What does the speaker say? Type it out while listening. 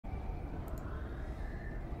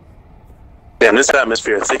Damn, this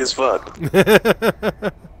atmosphere is thick as fuck.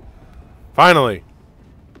 Finally.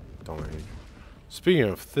 Don't age. Speaking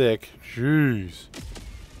of thick, jeez.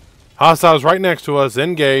 Hostiles right next to us.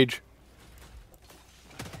 Engage.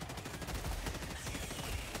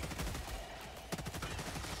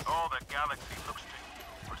 All the galaxy looks to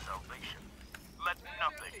you for salvation. Let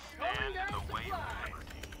nothing stand in the way of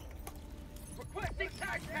liberty. Requesting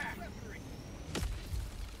tag pack.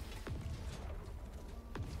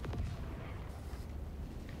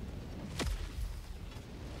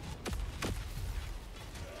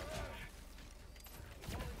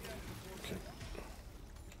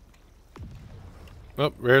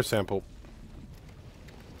 Oh, rare sample.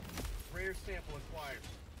 Rare sample acquired.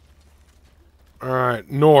 Alright,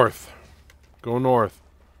 north. Go north.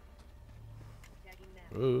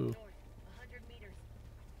 Ooh.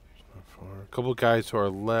 Not far. A couple guys to our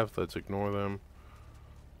left. Let's ignore them.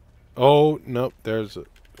 Oh, nope. There's a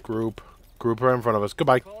group. Group right in front of us.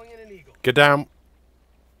 Goodbye. Get down.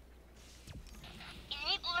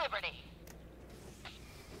 Eat liberty.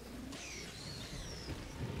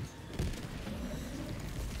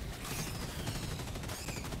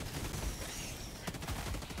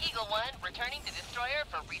 Eagle 1 returning to destroyer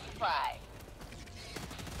for resupply.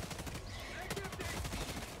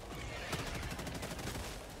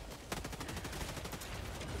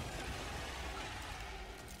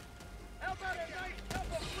 How about a nice cup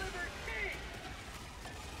of liver tea?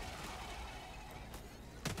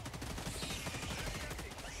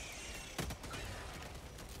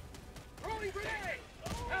 Rolling grenade!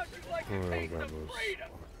 How'd you like to taste of freedom?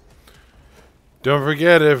 Don't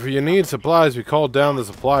forget, if you need supplies, we called down the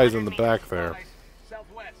supplies in the back there.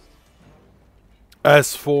 Southwest.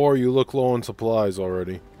 S4, you look low on supplies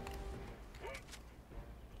already.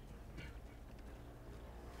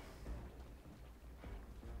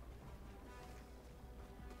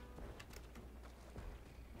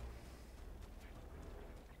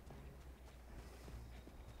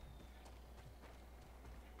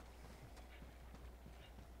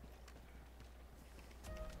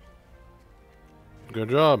 Good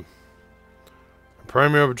job.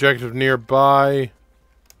 Primary objective nearby.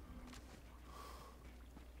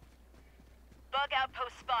 Bug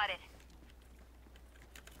outpost spotted.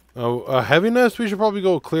 Oh, heaviness? We should probably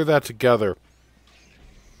go clear that together.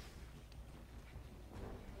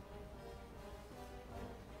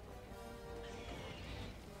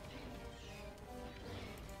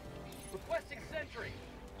 Requesting sentry.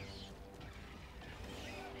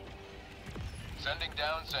 Sending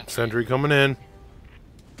down sentry. Sentry coming in.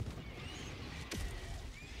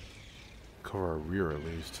 Cover our rear at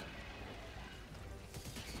least.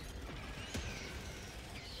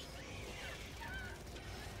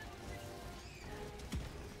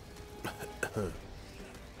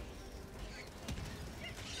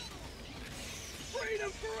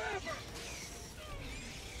 Freedom forever!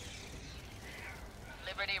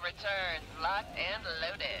 Liberty returns, locked and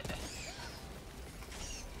loaded.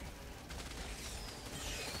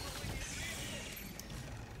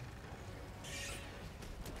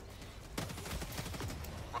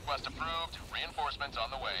 Request approved. Reinforcements on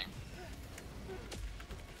the way.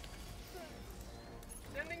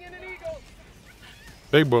 Sending in an eagle.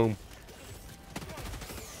 Big boom.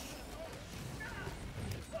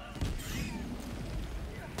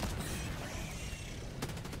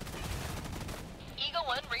 Eagle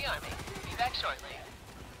 1 rearming. Be back shortly.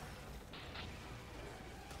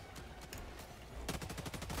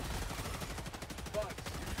 Bugs.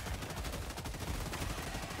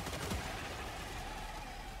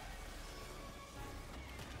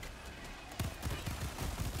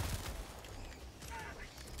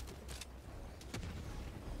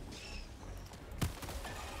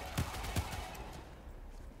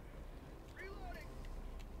 Reloading.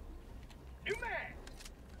 New mag.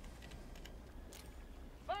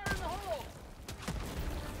 Fire in the hole.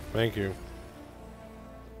 Thank you.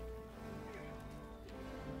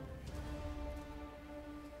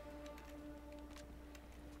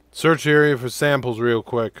 Search area for samples real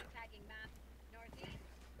quick. Tagging map, northeast,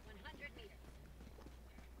 100 meters.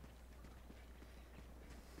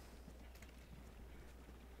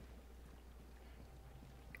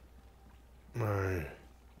 Alright.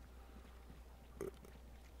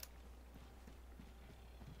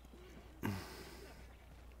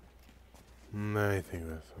 I think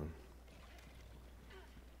that's one.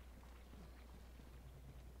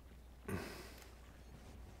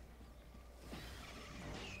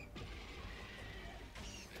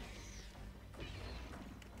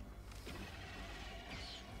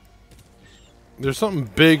 There's something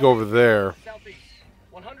big over there. Southeast,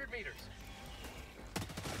 100 meters.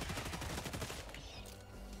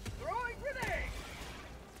 Throwing grenade.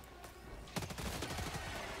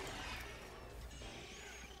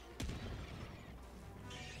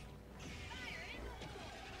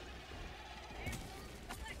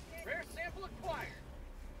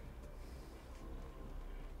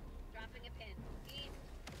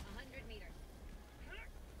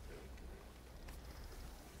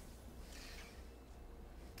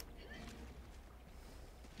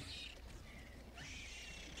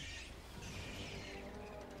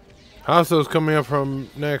 Hostiles coming up from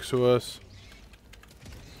next to us.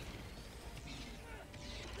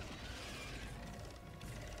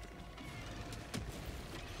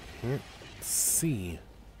 Let's see.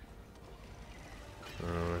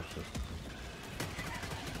 It's just...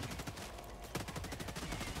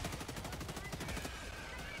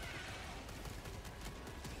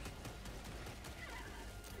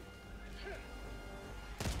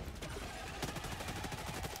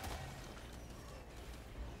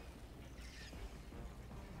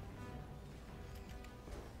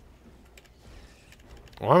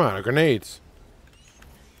 Oh, I'm out of grenades.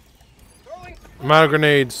 I'm out of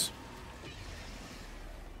grenades.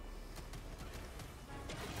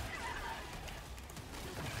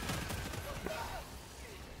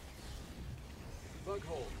 Bug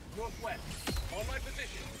hole, northwest. On my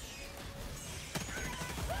position.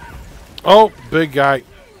 Oh, big guy.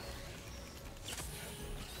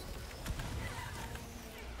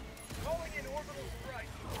 Calling in orbital strike.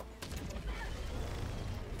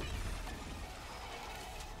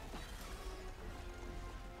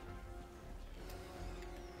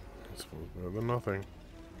 It's better than nothing.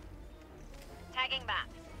 Tagging map.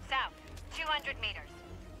 South, 200 meters.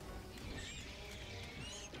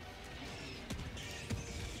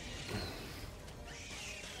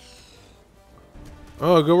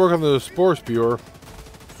 Oh, good work on the spore spewer.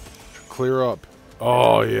 Should clear up.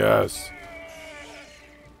 Oh, yes.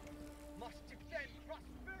 Must defend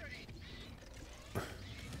prosperity.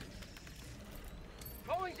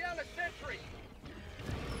 Calling down a sentry.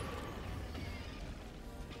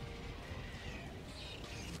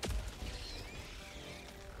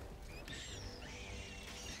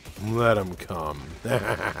 Let him come.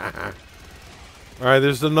 Alright,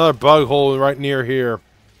 there's another bug hole right near here.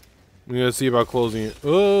 I'm gonna see about closing it.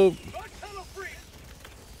 Oh! Bug tunnel free.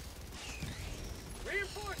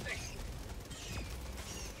 Reinforcing.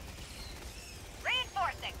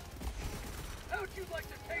 Reinforcing. How'd you like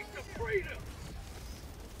the taste of freedom?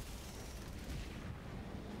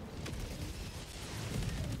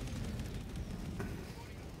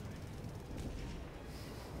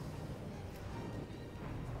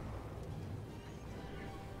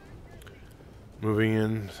 Moving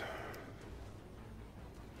in.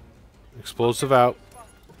 Explosive out.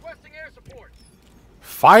 Requesting air support.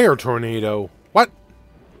 Fire tornado. What?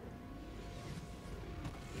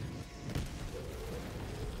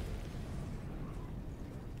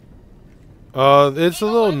 It's a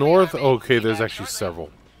little north. Okay, there's actually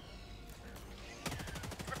several.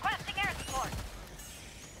 Requesting air support.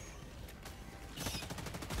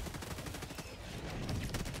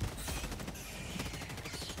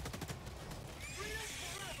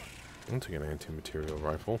 I'll take an anti-material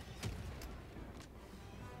rifle.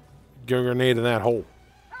 Get a grenade in that hole.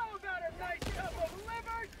 How about a nice cup of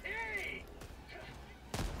liberty?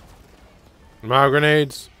 My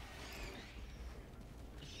grenades.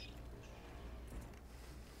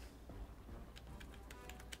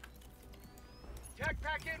 Tech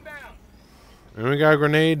pack inbound. And we got a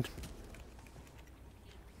grenade.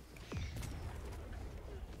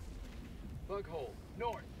 Bug hole,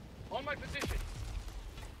 north. On my position.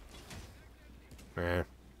 Eh.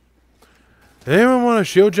 Anyone want a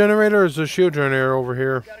shield generator? Or is there a shield generator over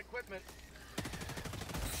here? Got equipment.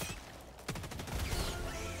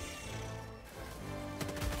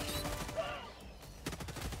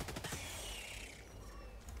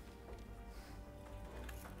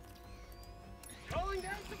 Calling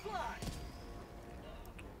down supply.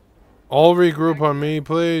 All regroup on me,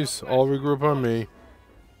 please. All regroup on me.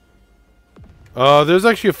 There's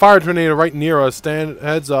actually a fire tornado right near us. Stand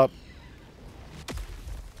heads up.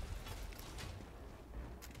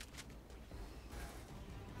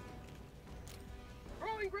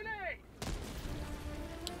 Throwing grenade.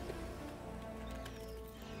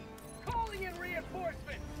 Calling in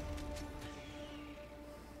reinforcements.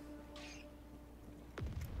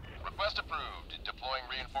 Request approved. Deploying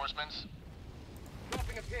reinforcements.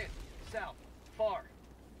 Dropping a pin. South. Far.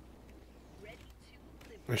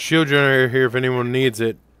 A shield generator here if anyone needs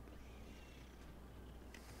it.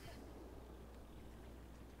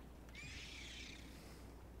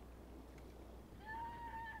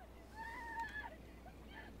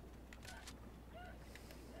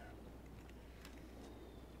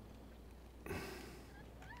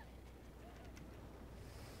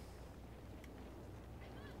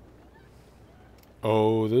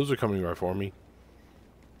 Oh, those are coming right for me.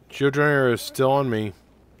 Shield generator is still on me.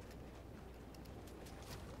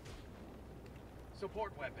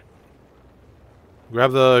 Support weapon.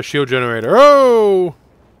 Grab the shield generator. Oh!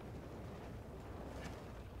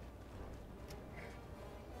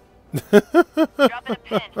 Dropping a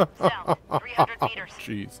pin. South, 300 meters.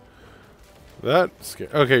 Jeez. That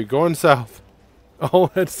scared. Okay, going south.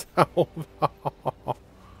 Oh, it's south.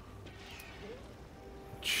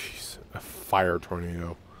 Jeez. A fire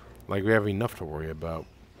tornado. Like we have enough to worry about.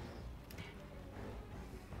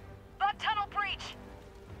 Bug tunnel breach.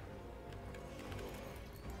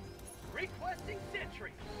 Requesting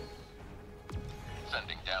sentry.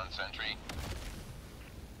 Sending down sentry.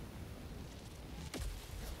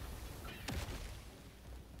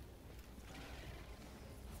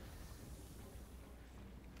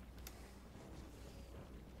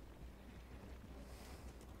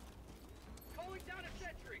 Calling down a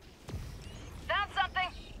sentry. Found something.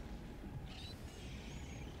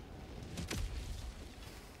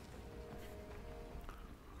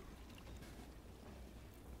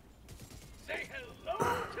 Say hello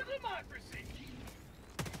to democracy.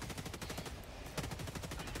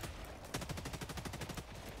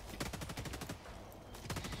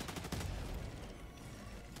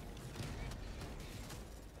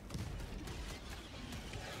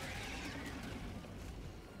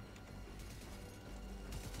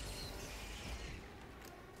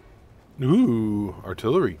 Ooh,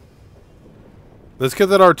 artillery. Let's get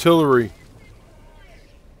that artillery.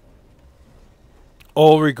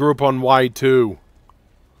 I'll regroup on Y2.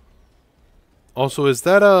 Also, is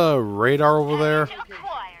that a radar over there? Package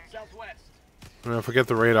acquired. Southwest. No, forget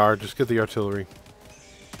the radar. Just get the artillery.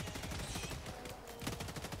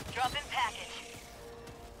 Drop in package.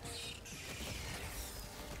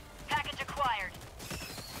 Package acquired.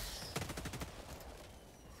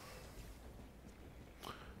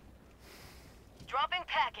 Dropping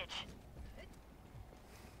package.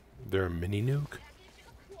 There a mini nuke?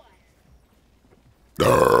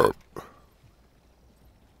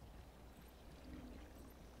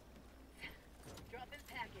 Dropping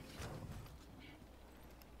package.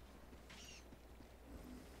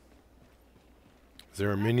 Is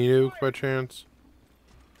there a mini nuke by chance?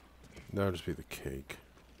 That'll just be the cake.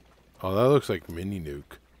 Oh, that looks like mini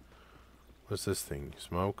nuke. What's this thing?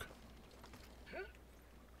 Smoke?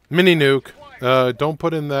 Mini nuke. Don't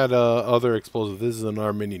put in that other explosive. This is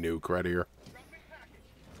another mini nuke right here.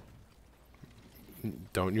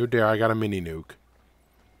 Don't you dare. I got a mini nuke.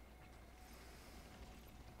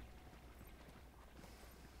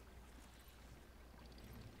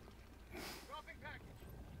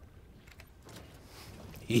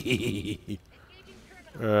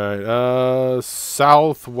 Alright,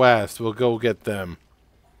 southwest. We'll go get them.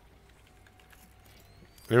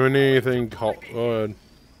 Anyone need anything? Call. Go ahead.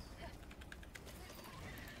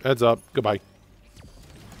 Heads up. Goodbye.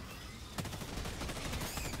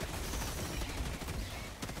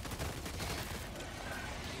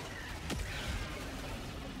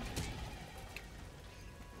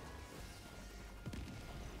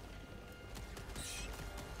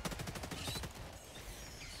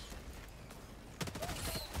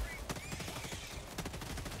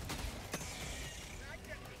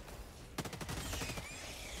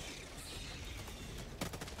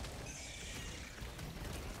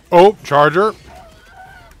 Oh, charger.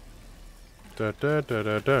 Da da da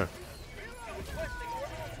da da.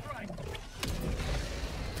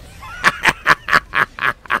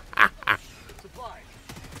 Supplies.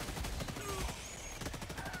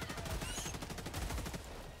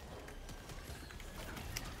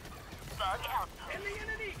 Bug outpost. Sending in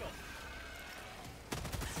an eagle.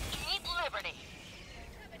 Keep liberty.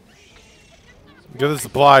 Get the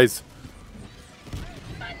supplies.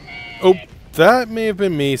 Oh, that may have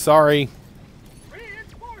been me. Sorry.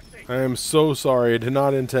 Reinforcing. I am so sorry. I did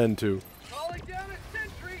not intend to. Calling down a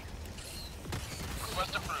sentry.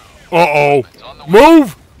 Request approved. Uh-oh. It's on the way.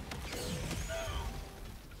 Move!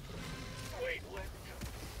 Wait, let's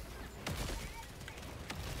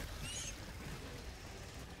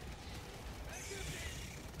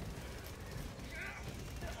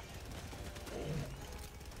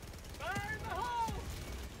fire in the hole.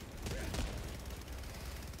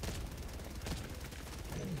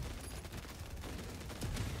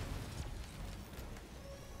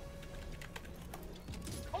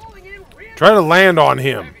 Calling in reinforcements. Try to land on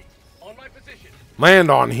him. Heavy. On my position. Land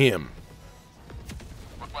on him.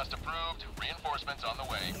 Request approved. Reinforcements on the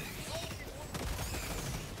way.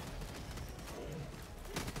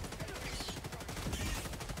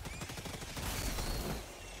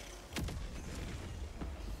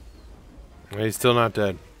 He's still not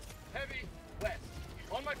dead. Heavy west.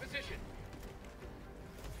 On my position.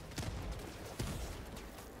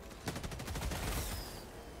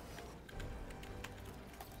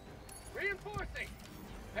 Reinforcing.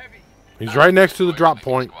 Heavy. He's right next to the drop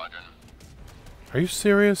point. Squadron. Are you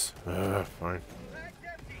serious? Fine. Back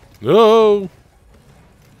empty. No.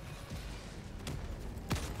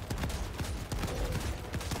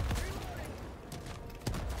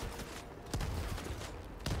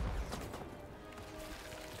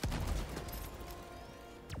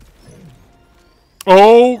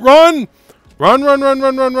 Oh, run! Run, run, run,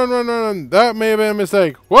 run, run, run, run, run. That may have been a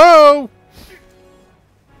mistake. Whoa!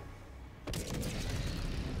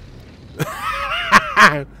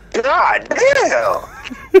 God damn!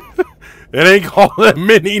 It ain't called a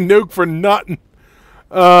mini nuke for nothing.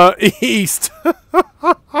 East.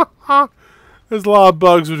 There's a lot of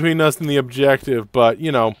bugs between us and the objective, but,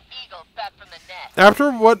 you know. Eagles back from the nest. After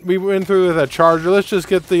what we went through with that charger, let's just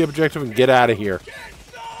get the objective and get out of here.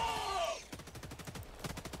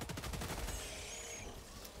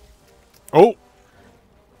 Oh!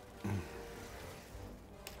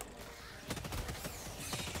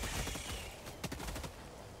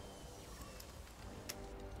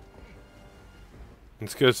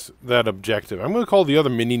 Let's get that objective. I'm going to call the other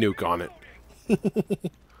mini nuke on it.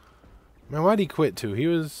 Man, why'd he quit too? He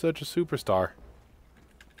was such a superstar.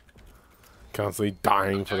 Constantly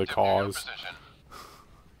dying for the cause.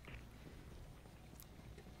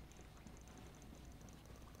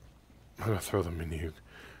 I'm going to throw the mini nuke.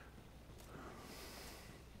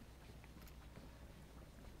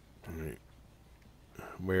 Alright.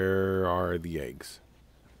 Where are the eggs?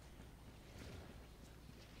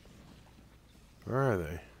 Where are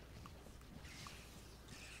they?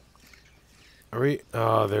 Are we?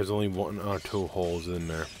 There's only one or two holes in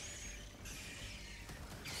there.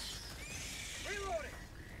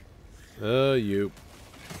 You.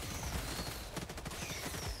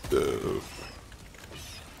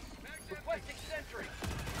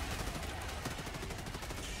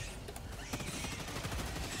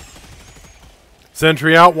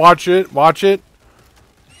 Sentry out, watch it, watch it.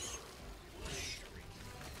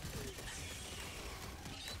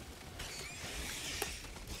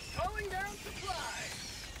 Calling down supply.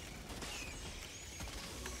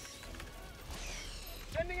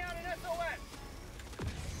 Sending out an SOS.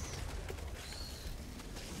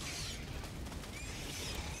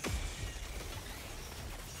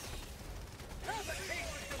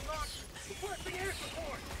 Requesting air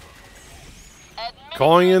support.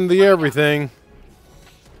 Calling in the everything.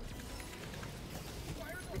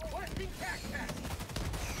 Requesting tac-tac.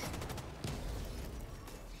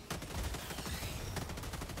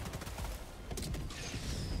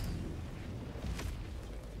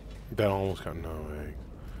 That almost got no egg.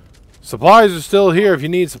 Supplies are still here. If you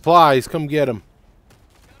need supplies, come get them.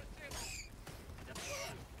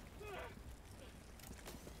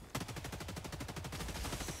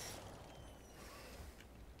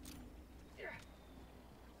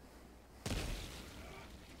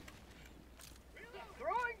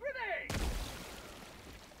 Throwing grenade.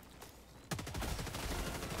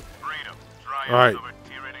 Freedom. Try All right. over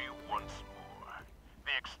tyranny once more.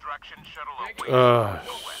 The extraction shuttle awaits.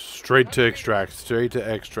 Straight to extract. Straight to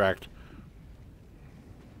extract.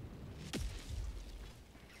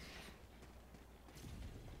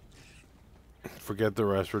 Forget the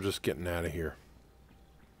rest. We're just getting out of here.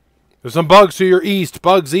 There's some bugs to your east.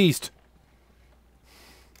 Bugs east.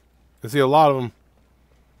 I see a lot of them.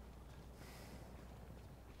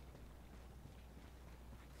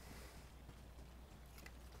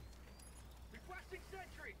 Requesting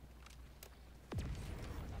sentry.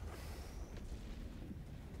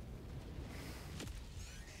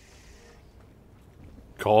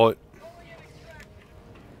 Call it. Calling in extraction.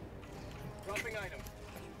 Dropping item.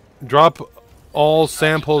 Drop all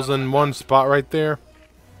samples in one spot right there.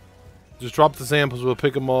 Just drop the samples. We'll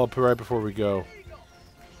pick them all up right before we go.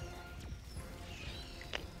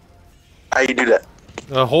 How you do that?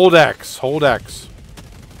 Hold X. Hold X.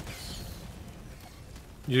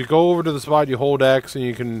 You go over to the spot, you hold X, and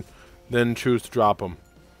you can then choose to drop them.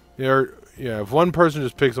 Yeah, if one person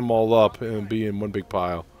just picks them all up and be in one big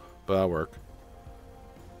pile, but that'll work.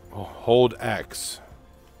 Oh, hold X.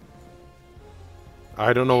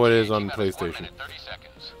 I don't know what it is on PlayStation.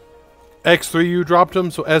 X3, you dropped them,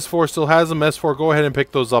 so S4 still has them. S4, go ahead and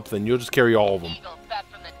pick those up then. You'll just carry all of them. Eagles back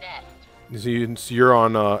from the nest. So you're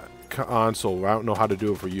on console. I don't know how to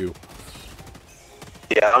do it for you.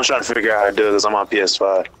 Yeah, I'm trying to figure out how to do it because I'm on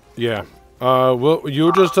PS5. Yeah. Well,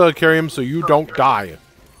 you'll just carry them so you don't die.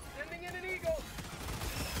 Sending in an eagle.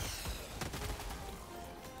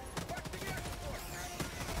 Requesting air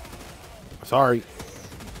support. Sorry.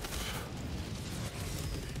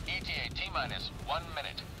 ETA T-minus 1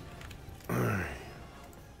 minute.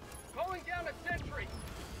 Calling down a sentry.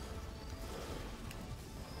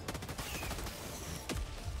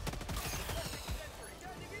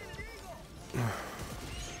 Sending in an eagle.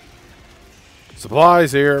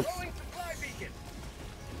 Supplies here. Throwing supply beacon.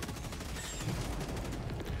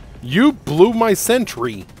 You blew my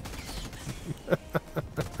sentry.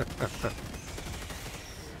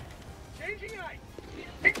 Changing ice.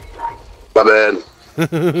 My bad.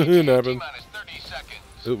 It happened. T-minus 30 seconds.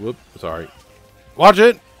 Ooh, whoop, sorry. Watch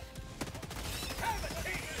it!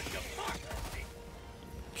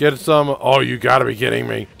 Get some... Oh, you gotta be kidding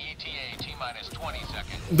me. ETA T-minus 20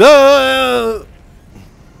 seconds. Duh!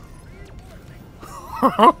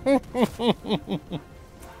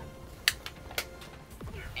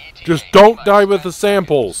 Just don't die with the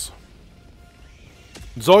samples.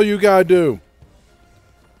 That's all you gotta do.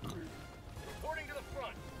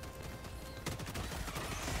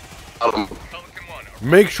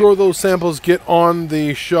 Make sure those samples get on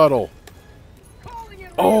the shuttle.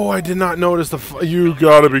 Oh, I did not notice the... You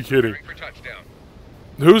gotta be kidding.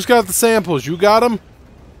 Who's got the samples? You got them?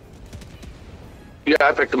 Yeah,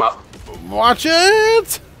 I picked them up. Watch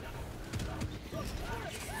it!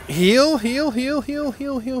 Heal, heal, heal, heal,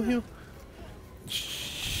 heal, heal, heal.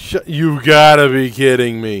 You gotta be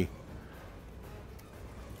kidding me.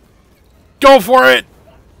 Go for it!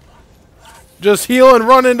 Just heal and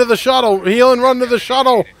run into the shuttle. Heal and run to the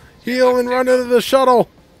shuttle. Heal and run into the shuttle.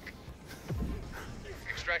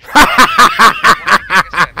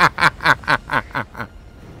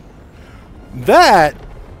 That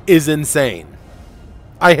is insane.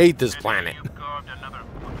 I hate this planet. You've carved another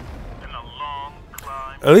foot in a long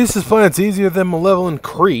climb. At least this planet's easier than Malevelon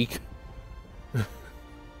Creek.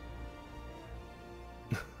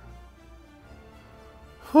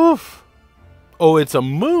 Oof. Oh, it's a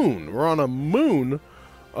moon. We're on a moon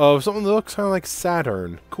of something that looks kind of like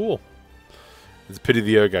Saturn. Cool. It's a pity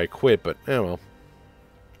the other guy quit, but well.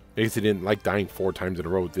 I guess he didn't like dying 4 times in a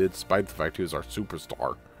row, despite the fact he was our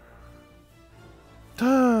superstar.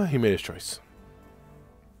 He made his choice.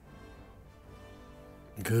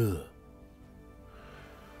 Good.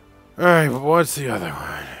 Alright, but what's the other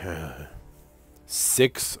one?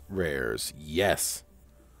 6 rares. Yes.